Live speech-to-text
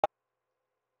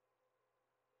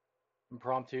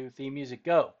Impromptu theme music,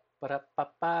 go.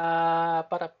 Ba-da-ba-ba,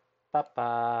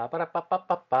 ba-da-ba-ba,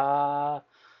 ba-da-ba-ba-ba-ba,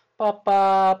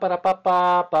 ba-ba,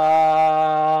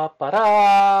 ba-da-ba-ba-ba,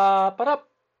 ba-da, ba-da.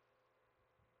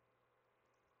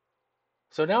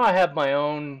 So now I have my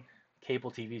own cable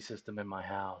TV system in my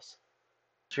house,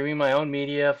 streaming my own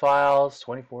media files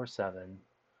 24/7,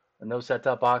 with no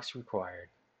set-top box required.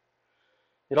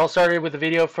 It all started with a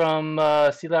video from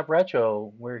C-Lab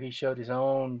Retro, where he showed his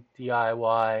own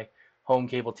DIY home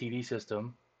cable TV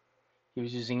system. He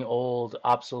was using old,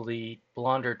 obsolete,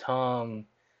 blonder tongue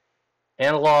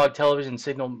analog television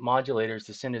signal modulators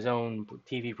to send his own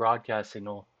TV broadcast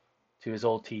signal to his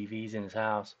old TVs in his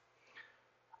house.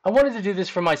 I wanted to do this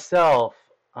for myself.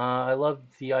 I love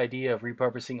the idea of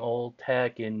repurposing old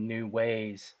tech in new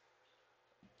ways.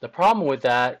 The problem with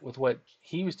that, with what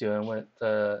he was doing, what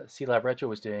C-Lab Retro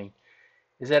was doing,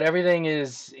 is that everything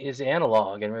is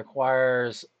analog and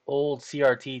requires old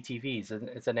CRT TVs.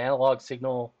 It's an analog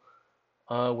signal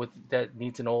with that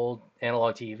needs an old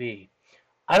analog TV.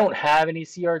 I don't have any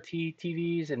CRT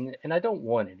TVs, and I don't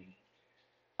want any.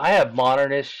 I have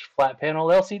modernish flat panel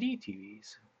LCD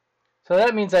TVs. So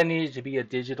that means I needed to be a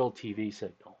digital TV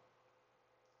signal.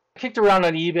 I kicked around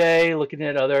on eBay looking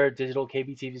at other digital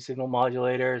KBTV signal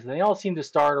modulators, and they all seem to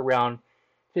start around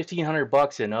 1,500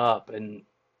 bucks and up. And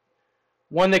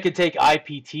one that could take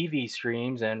IPTV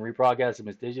streams and rebroadcast them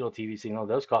as digital TV signal,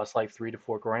 those cost like 3 to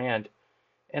 4 grand.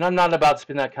 And I'm not about to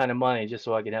spend that kind of money just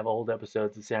so I can have old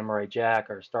episodes of Samurai Jack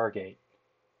or Stargate.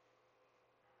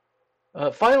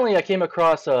 Finally, I came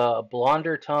across a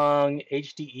Blonder Tongue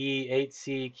HDE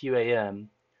 8C QAM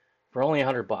for only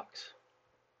 100 bucks.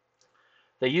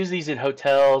 They use these in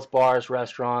hotels, bars,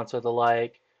 restaurants, or the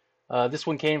like. This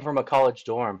one came from a college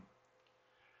dorm.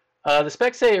 The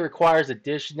specs say it requires a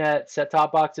DishNet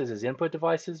set-top boxes as input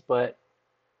devices, but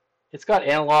it's got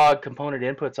analog component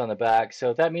inputs on the back,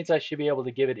 so that means I should be able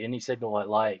to give it any signal I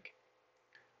like.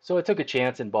 So I took a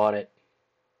chance and bought it.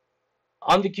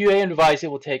 On the QAM device,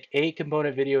 it will take 8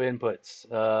 component video inputs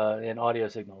and audio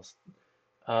signals,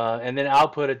 and then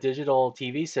output a digital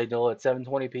TV signal at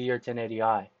 720p or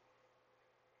 1080i.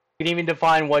 You can even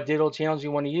define what digital channels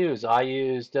you want to use.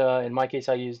 In my case,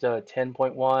 I used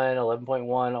 10.1,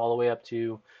 11.1, all the way up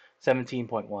to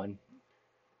 17.1.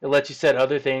 It lets you set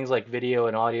other things like video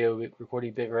and audio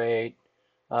recording bitrate.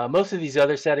 Most of these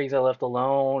other settings I left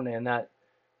alone, and that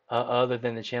other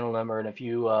than the channel number and a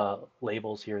few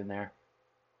labels here and there.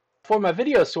 For my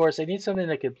video source, I need something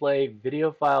that could play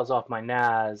video files off my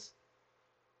NAS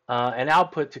and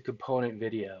output to component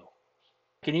video.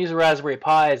 I can use a Raspberry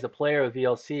Pi as the player with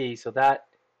VLC, so that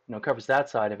covers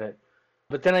that side of it.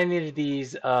 But then I needed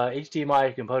these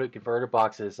HDMI component converter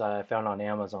boxes I found on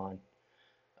Amazon.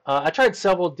 I tried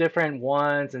several different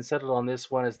ones and settled on this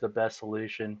one as the best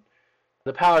solution.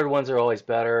 The powered ones are always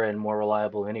better and more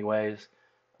reliable anyways,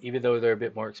 even though they're a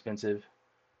bit more expensive.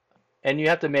 And you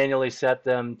have to manually set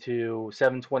them to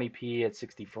 720p at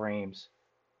 60 frames.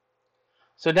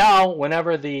 So now,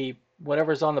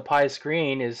 whatever's on the Pi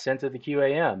screen is sent to the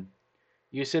QAM.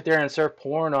 You sit there and surf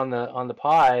porn on the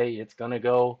Pi, it's gonna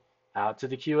go out to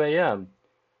the QAM,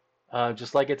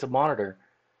 just like it's a monitor.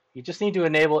 You just need to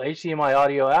enable HDMI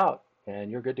audio out, and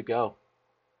you're good to go.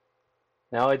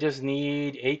 Now I just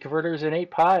need 8 converters and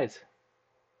 8 Pis.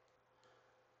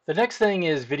 The next thing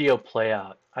is video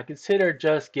playout. I considered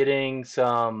just creating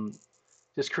some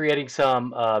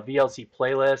VLC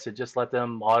playlists and just let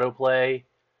them autoplay.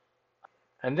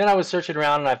 And then I was searching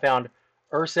around and I found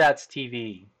Ersatz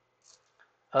TV.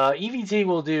 EVT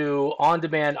will do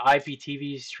on-demand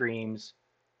IPTV streams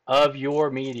of your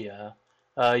media.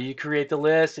 You create the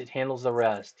list, it handles the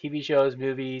rest. TV shows,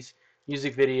 movies,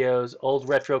 music videos, old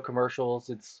retro commercials,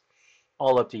 it's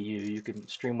all up to you. You can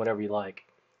stream whatever you like.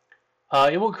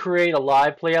 It will create a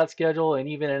live playout schedule and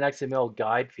even an XML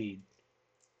guide feed.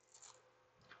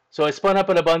 So I spun up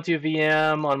an Ubuntu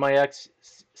VM on my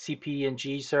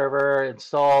XCP&G server,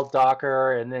 installed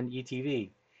Docker, and then ETV.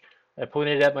 I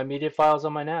pointed at my media files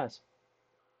on my NAS.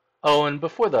 Oh, and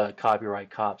before the copyright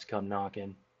cops come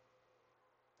knocking,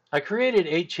 I created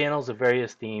 8 channels of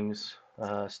various themes: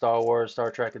 Star Wars,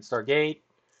 Star Trek, and Stargate,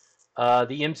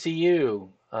 the MCU,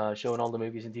 showing all the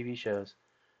movies and TV shows,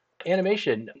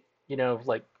 animation,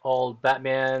 like all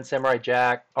Batman, Samurai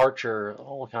Jack, Archer,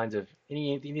 all kinds of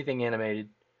anything animated.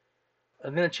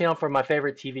 And then a channel for my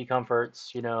favorite TV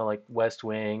comforts, like West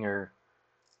Wing or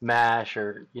MASH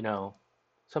or,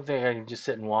 something I can just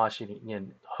sit and watch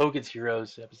in Hogan's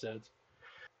Heroes episodes.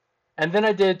 And then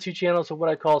I did 2 channels of what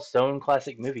I call Stone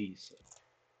Classic Movies.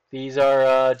 These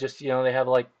are just, they have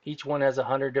each one has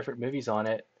 100 different movies on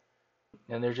it.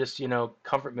 And they're just,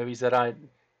 comfort movies that I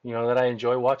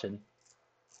enjoy watching.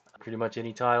 pretty much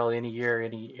any title, any year,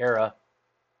 any era.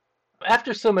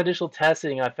 After some initial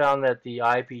testing, I found that the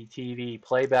IPTV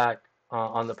playback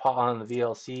on the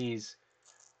VLC's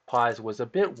Pies was a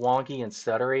bit wonky and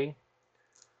stuttery.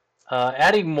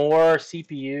 Adding more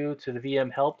CPU to the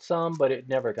VM helped some, but it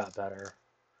never got better,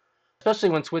 especially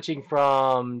when switching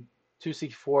from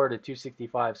 264 to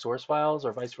 265 source files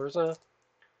or vice versa.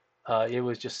 It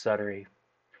was just stuttery.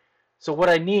 So what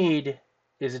I need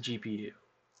is a GPU.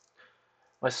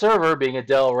 My server, being a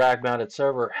Dell rack-mounted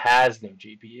server, has no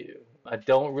GPU. I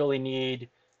don't really need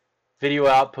video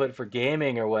output for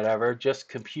gaming or whatever, just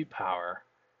compute power.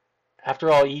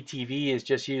 After all, ETV is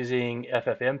just using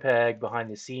FFmpeg behind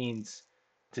the scenes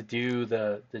to do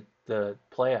the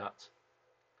playouts.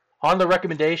 On the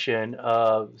recommendation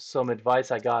of some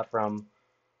advice I got from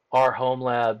our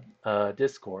Homelab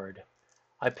Discord,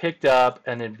 I picked up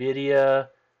an NVIDIA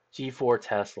P4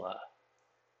 Telsa.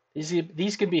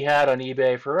 These can be had on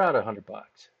eBay for around $100.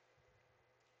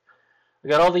 I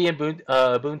got all the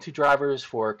Ubuntu drivers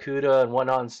for CUDA and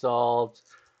whatnot installed,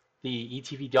 the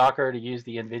ETV Docker to use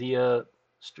the NVIDIA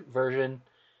version,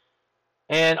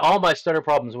 and all my stutter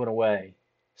problems went away.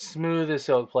 Smooth as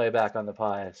silk playback on the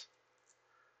Pies.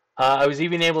 I was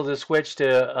even able to switch to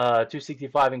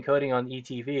 265 encoding on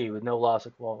ETV with no loss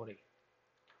of quality.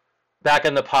 Back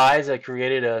on the Pies, I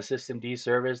created a systemd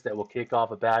service that will kick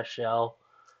off a bash shell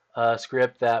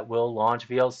script that will launch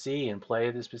VLC and play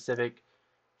the specific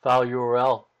file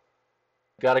URL.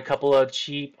 Got a couple of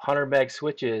cheap 100 meg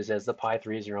switches, as the Pi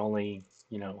 3s are only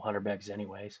 100 megs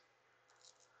anyways.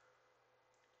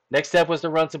 Next step was to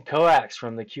run some coax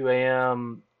from the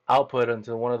QAM output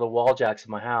into one of the wall jacks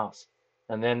in my house,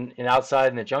 and then outside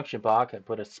in the junction box I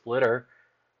put a splitter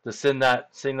to send that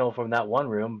signal from that one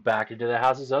room back into the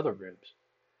house's other rooms,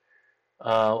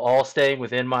 all staying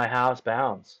within my house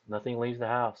bounds. Nothing leaves the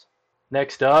house.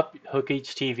 Next up, hook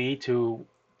each TV to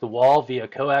the wall via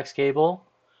coax cable,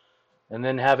 and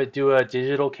then have it do a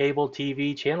digital cable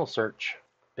TV channel search.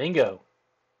 Bingo!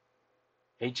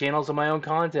 8 channels of my own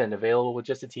content available with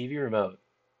just a TV remote.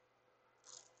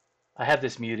 I have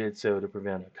this muted so to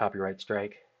prevent a copyright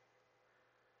strike.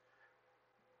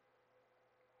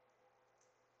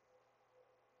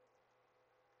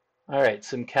 Alright,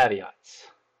 some caveats.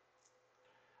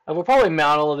 I will probably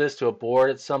mount all of this to a board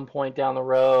at some point down the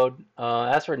road.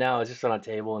 As for now, it's just on a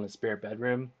table in a spare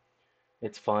bedroom.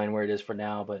 It's fine where it is for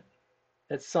now, but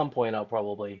at some point I'll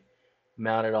probably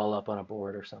mount it all up on a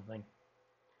board or something.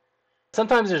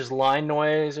 Sometimes there's line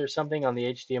noise or something on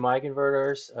the HDMI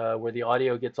converters where the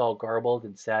audio gets all garbled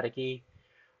and staticky.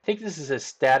 I think this is a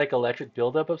static electric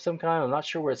buildup of some kind. I'm not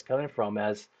sure where it's coming from,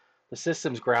 as the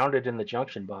system's grounded in the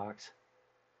junction box.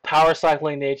 Power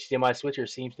cycling the HDMI switcher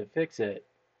seems to fix it.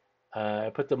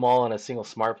 I put them all in a single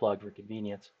smart plug for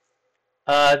convenience.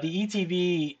 The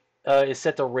ETV is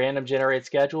set to random generate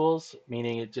schedules,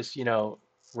 meaning it just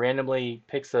randomly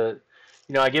picks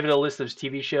I give it a list of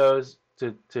TV shows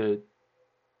to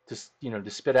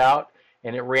spit out,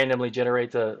 and it randomly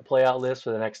generates a playout list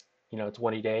for the next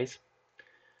 20 days.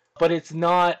 But it's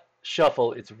not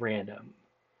shuffle, it's random.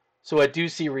 So I do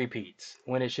see repeats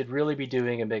when it should really be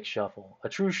doing a mixed shuffle. A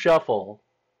true shuffle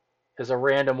is a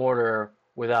random order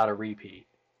without a repeat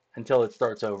until it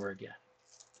starts over again.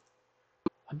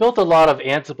 I built a lot of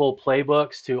Ansible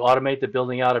playbooks to automate the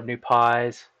building out of new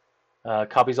Pis,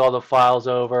 copies all the files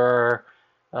over,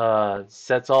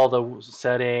 sets all the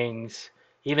settings,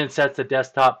 even sets the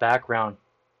desktop background,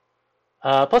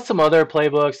 plus some other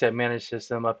playbooks that manage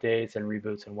system updates and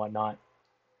reboots and whatnot.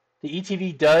 The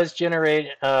ETV does generate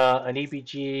an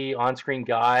EPG on-screen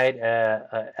guide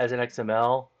as an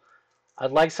XML.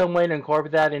 I'd like some way to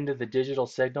incorporate that into the digital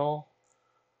signal,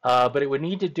 but it would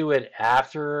need to do it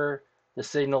after the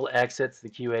signal exits the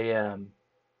QAM.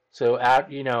 So,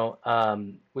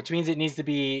 which means it needs to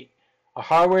be a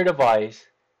hardware device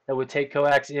that would take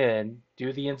coax in,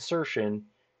 do the insertion,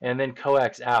 and then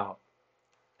coax out.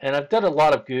 And I've done a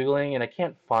lot of Googling, and I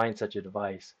can't find such a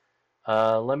device.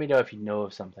 Let me know if you know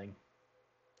of something.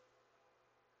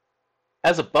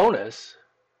 As a bonus,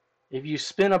 if you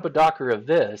spin up a Docker of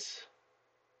this,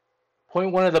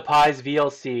 point one of the Pi's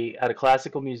VLC at a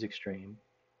classical music stream,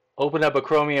 open up a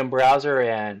Chromium browser,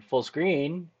 and full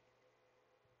screen,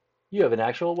 you have an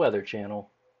actual weather channel.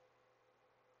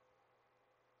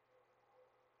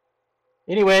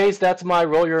 Anyways, that's my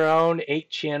roll your own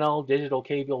 8-channel digital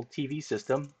cable TV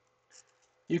system.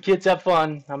 You kids have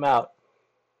fun. I'm out.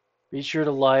 Be sure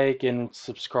to like and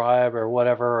subscribe or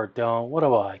whatever, or don't. What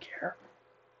do I care?